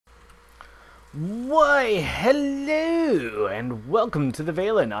Why, hello, and welcome to the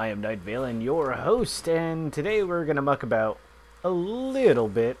Vallin. I am Knight Vallin, your host, and today we're going to muck about a little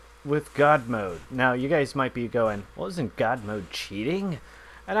bit with God mode. Now, you guys might be going, well, isn't God mode cheating?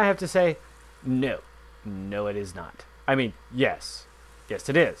 And I have to say, no. No, it is not. I mean, yes. Yes,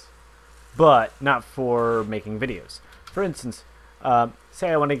 it is. But not for making videos. For instance, say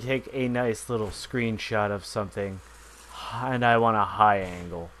I want to take a nice little screenshot of something, and I want a high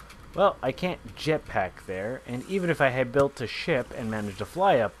angle. Well, I can't jetpack there, and even if I had built a ship and managed to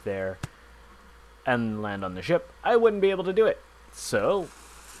fly up there and land on the ship, I wouldn't be able to do it. So,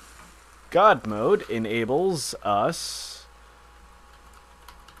 God mode enables us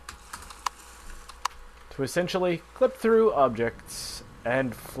to essentially clip through objects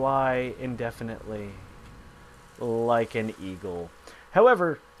and fly indefinitely like an eagle.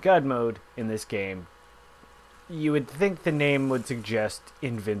 However, God mode in this game, you would think the name would suggest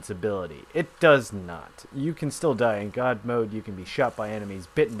invincibility. It does not. You can still die in God mode. You can be shot by enemies,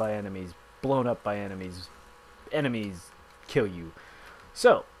 bitten by enemies, blown up by enemies. Enemies kill you.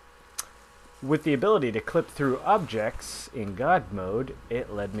 So, with the ability to clip through objects in God mode,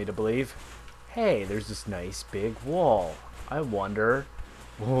 it led me to believe, hey, there's this nice big wall. I wonder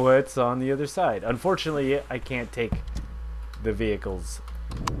what's on the other side. Unfortunately, I can't take the vehicles.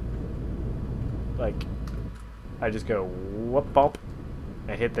 Like, I just go whoop bump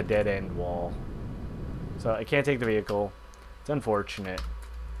and hit the dead end wall. So I can't take the vehicle. It's unfortunate.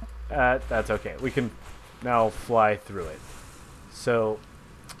 That's okay. We can now fly through it. So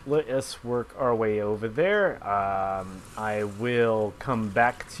let us work our way over there. I will come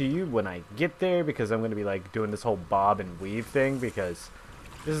back to you when I get there because I'm going to be like doing this whole bob and weave thing because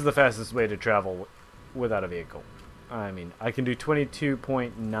this is the fastest way to travel without a vehicle. I mean, I can do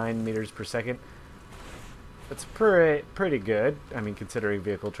 22.9 meters per second. It's pretty good. I mean, considering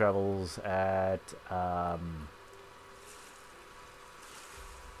vehicle travels at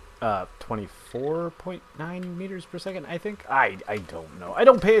 24.9 meters per second, I think. I don't know. I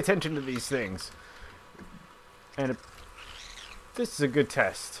don't pay attention to these things. And this is a good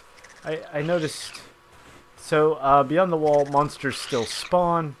test. I noticed. So, beyond the wall, monsters still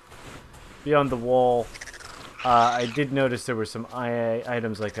spawn. Beyond the wall, I did notice there were some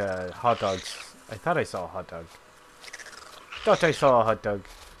items like hot dogs. I thought I saw a hot dog. Thought I saw a hot dog.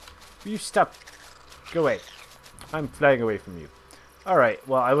 Will you stop? Go away. I'm flying away from you. Alright,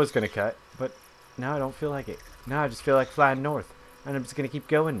 well, I was going to cut, but now I don't feel like it. Now I just feel like flying north. And I'm just going to keep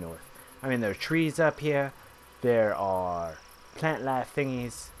going north. I mean, there are trees up here. There are plant life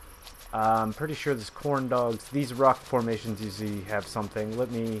thingies. I'm pretty sure there's corn dogs. These rock formations usually have something. Let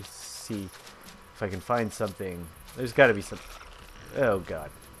me see if I can find something. There's got to be some... Oh, God.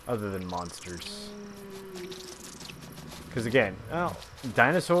 Other than monsters. Because again, well,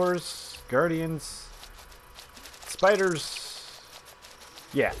 dinosaurs, guardians, spiders.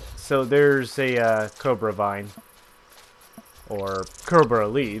 Yeah, so there's a cobra vine. Or cobra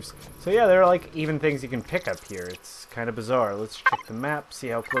leaves. So yeah, there are like even things you can pick up here. It's kind of bizarre. Let's check the map, see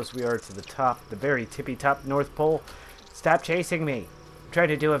how close we are to the top, the very tippy top North Pole. Stop chasing me. I'm trying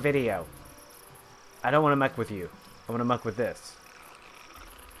to do a video. I don't want to muck with you. I want to muck with this.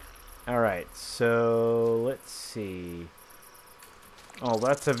 Alright, so let's see. Oh,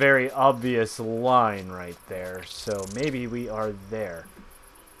 that's a very obvious line right there. So maybe we are there.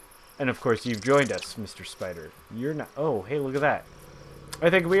 And of course, you've joined us, Mr. Spider. You're not... Oh, hey, look at that.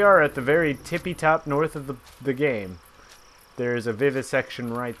 I think we are at the very tippy top north of the game. There's a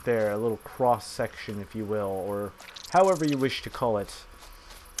vivisection right there. A little cross section, if you will. Or however you wish to call it.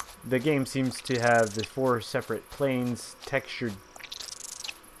 The game seems to have the 4 separate planes, textured...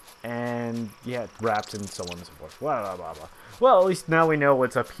 And, yeah, wrapped and so on and so forth. Blah, blah, blah, blah. Well, at least now we know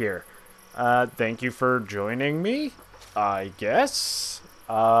what's up here. Thank you for joining me, I guess.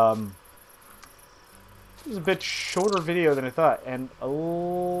 This is a bit shorter video than I thought, and a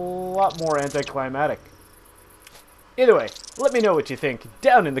lot more anticlimactic. Either way, let me know what you think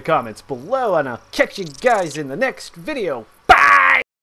down in the comments below, and I'll catch you guys in the next video.